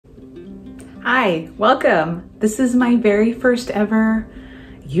Hi, welcome. This is my very first ever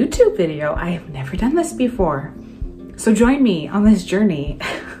YouTube video. I have never done this before. So join me on this journey.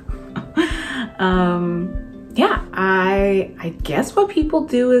 Yeah, I guess what people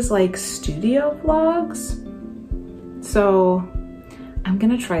do is like studio vlogs. So I'm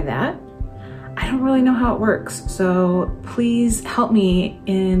gonna try that. I don't really know how it works. So please help me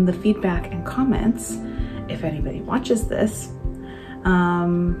in the feedback and comments if anybody watches this.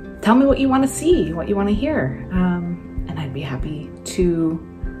 Tell me what you want to see, what you want to hear, and I'd be happy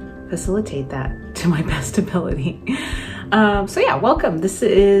to facilitate that to my best ability. So yeah, welcome. This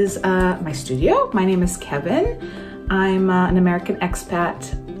is my studio. My name is Kevin. I'm an American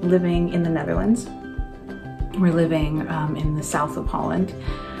expat living in the Netherlands. We're living in the South of Holland,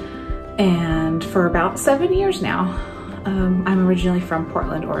 and for about 7 years now. I'm originally from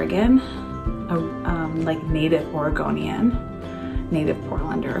Portland, Oregon, like native Oregonian. Native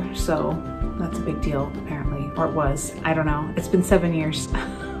Portlander, so that's a big deal apparently, or it was. I don't know. It's been 7 years.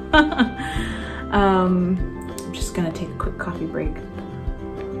 I'm just gonna take a quick coffee break.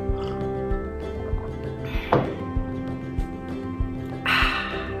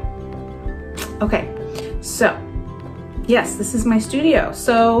 Okay, so yes, this is my studio.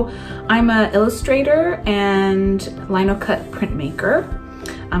 So I'm an illustrator and linocut printmaker.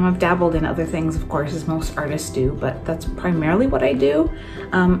 I've dabbled in other things, of course, as most artists do, but that's primarily what I do.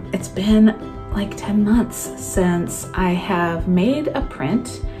 It's been like 10 months since I have made a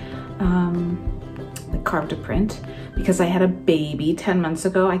print, carved a print, because I had a baby 10 months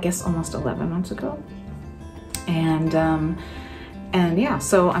ago, I guess almost 11 months ago. And yeah,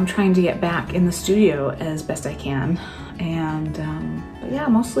 so I'm trying to get back in the studio as best I can. And but yeah,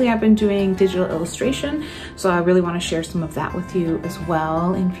 mostly I've been doing digital illustration, so I really want to share some of that with you as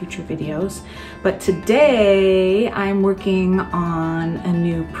well in future videos. But today I'm working on a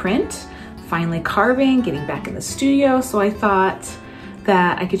new print, finally carving, getting back in the studio, so I thought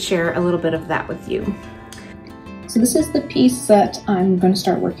that I could share a little bit of that with you. So this is the piece that I'm going to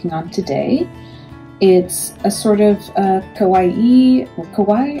start working on today. It's a sort of Kawaii, or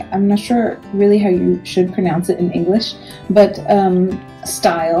Kawaii, I'm not sure really how you should pronounce it in English, but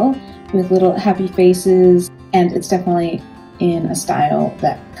style with little happy faces, and it's definitely in a style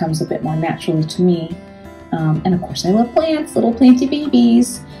that comes a bit more naturally to me. And of course I love plants, little planty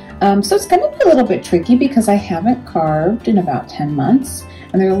babies. So it's going to be a little bit tricky because I haven't carved in about 10 months,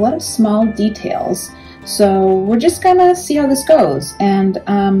 and there are a lot of small details. So we're just gonna see how this goes, and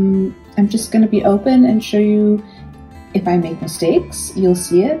I'm just going to be open and show you if I make mistakes. You'll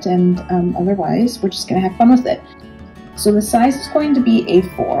see it, and otherwise we're just going to have fun with it. So the size is going to be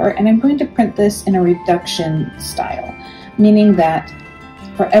A4, and I'm going to print this in a reduction style, meaning that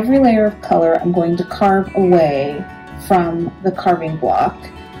for every layer of color I'm going to carve away from the carving block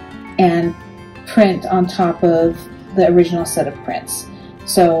and print on top of the original set of prints.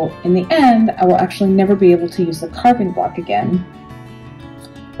 So in the end I will actually never be able to use the carving block again.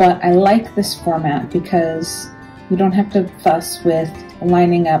 But I like this format because you don't have to fuss with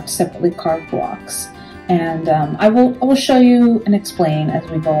lining up separately carved blocks. And I will show you and explain as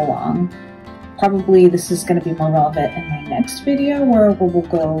we go along. Probably this is going to be more relevant in my next video where we'll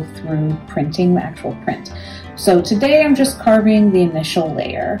go through printing the actual print. So today I'm just carving the initial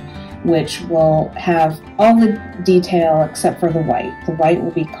layer, which will have all the detail except for the white. The white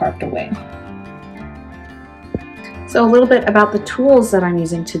will be carved away. So a little bit about the tools that I'm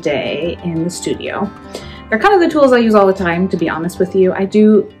using today in the studio. They're kind of the tools I use all the time, to be honest with you. I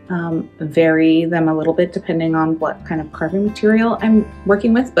do vary them a little bit depending on what kind of carving material I'm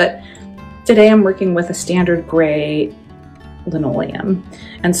working with, but today I'm working with a standard gray linoleum.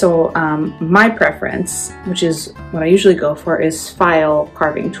 And so my preference, which is what I usually go for, is file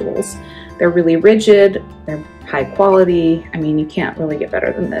carving tools. They're really rigid, they're high quality. I mean, you can't really get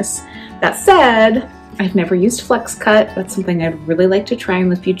better than this. That said, I've never used flex cut. That's something I'd really like to try in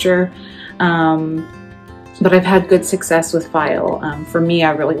the future. But I've had good success with file. For me,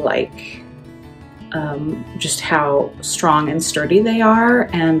 I really like just how strong and sturdy they are,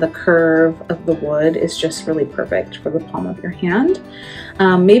 and the curve of the wood is just really perfect for the palm of your hand.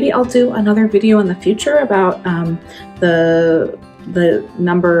 Maybe I'll do another video in the future about the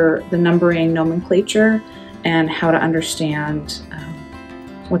numbering nomenclature and how to understand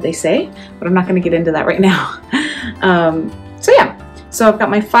what they say, but I'm not going to get into that right now. So yeah, so I've got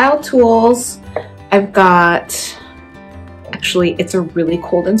my file tools. I've got, actually it's a really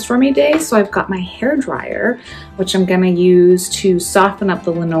cold and stormy day, so I've got my hair dryer, which I'm going to use to soften up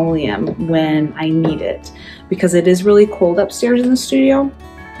the linoleum when I need it, because it is really cold upstairs in the studio.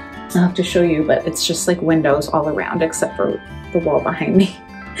 I'll have to show you, but it's just like windows all around except for the wall behind me.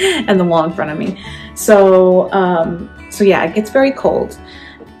 and the wall in front of me. So, so yeah, it gets very cold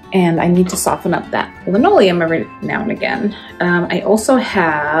and I need to soften up that linoleum every now and again. I also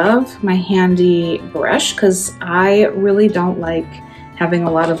have my handy brush because I really don't like having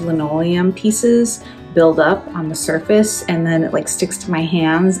a lot of linoleum pieces build up on the surface and then it like sticks to my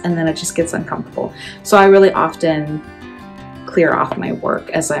hands and then it just gets uncomfortable. So I really often clear off my work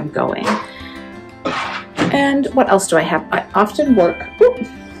as I'm going. And what else do I have? I often work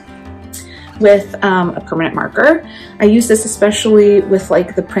with a permanent marker. I use this especially with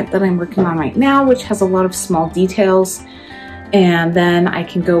like the print that I'm working on right now, which has a lot of small details. And then I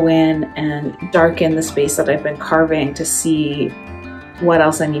can go in and darken the space that I've been carving to see what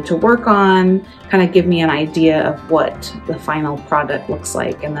else I need to work on, kind of give me an idea of what the final product looks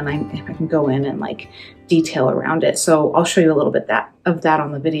like. And then I can go in and like detail around it. So I'll show you a little bit of that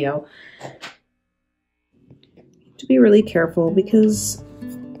on the video. To be really careful because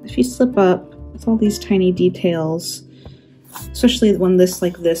if you slip up, it's all these tiny details, especially when this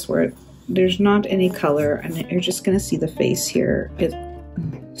like this where there's not any color and you're just gonna see the face here.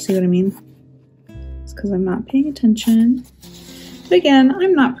 See what I mean? It's because I'm not paying attention. But again,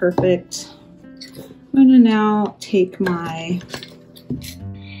 I'm not perfect. I'm gonna now take my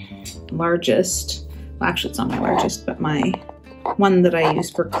largest, well actually it's not my largest, but my one that I use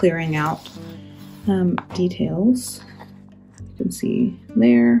for clearing out details. You can see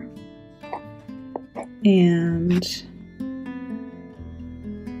there. And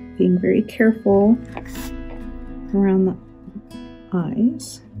being very careful around the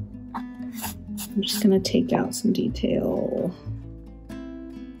eyes. I'm just gonna take out some detail.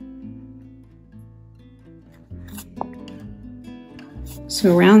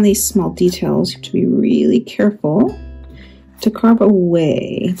 So around these small details, you have to be really careful to carve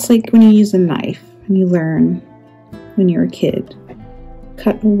away. It's like when you use a knife and you learn when you're a kid.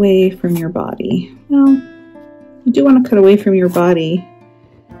 Cut away from your body. Well, you do want to cut away from your body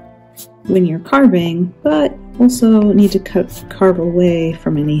when you're carving, but also need to carve away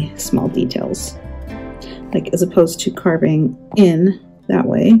from any small details. Like as opposed to carving in that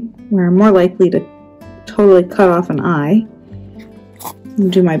way, where I'm more likely to totally cut off an eye. I'll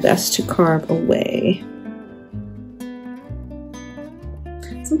do my best to carve away.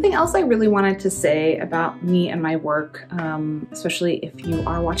 Something else I really wanted to say about me and my work, especially if you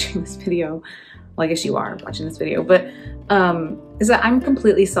are watching this video, well I guess you are watching this video, but is that I'm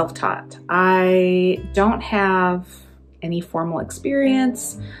completely self-taught. I don't have any formal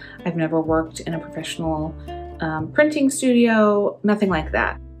experience. I've never worked in a professional printing studio, nothing like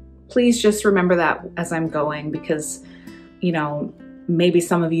that. Please just remember that as I'm going because, you know, maybe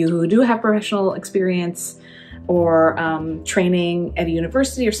some of you who do have professional experience or training at a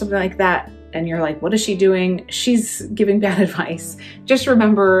university or something like that, and you're like, what is she doing? She's giving bad advice. Just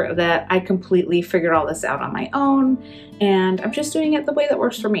remember that I completely figured all this out on my own, and I'm just doing it the way that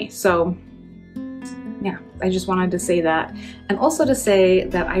works for me. So yeah, I just wanted to say that. And also to say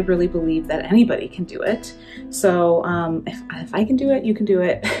that I really believe that anybody can do it. So if I can do it, you can do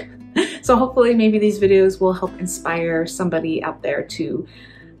it. So hopefully maybe these videos will help inspire somebody out there to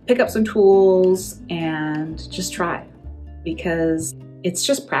pick up some tools and just try, because it's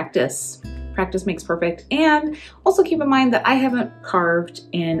just practice. Practice makes perfect. And also keep in mind that I haven't carved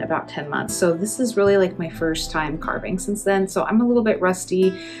in about 10 months. So this is really like my first time carving since then. So I'm a little bit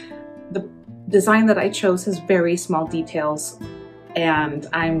rusty. The design that I chose has very small details and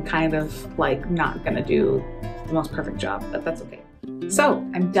I'm kind of like not gonna do the most perfect job, but that's okay. So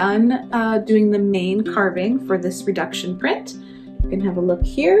I'm done doing the main carving for this reduction print. You can have a look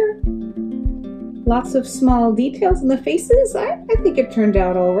here. Lots of small details in the faces. I think it turned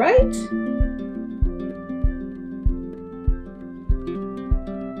out all right.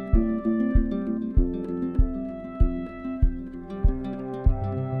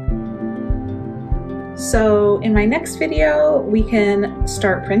 So in my next video, we can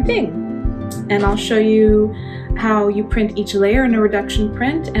start printing, and I'll show you how you print each layer in a reduction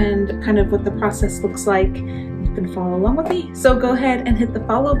print and kind of what the process looks like. You can follow along with me. So go ahead and hit the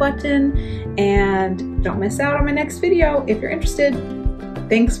follow button and don't miss out on my next video if you're interested.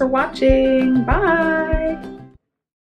 Thanks for watching. Bye.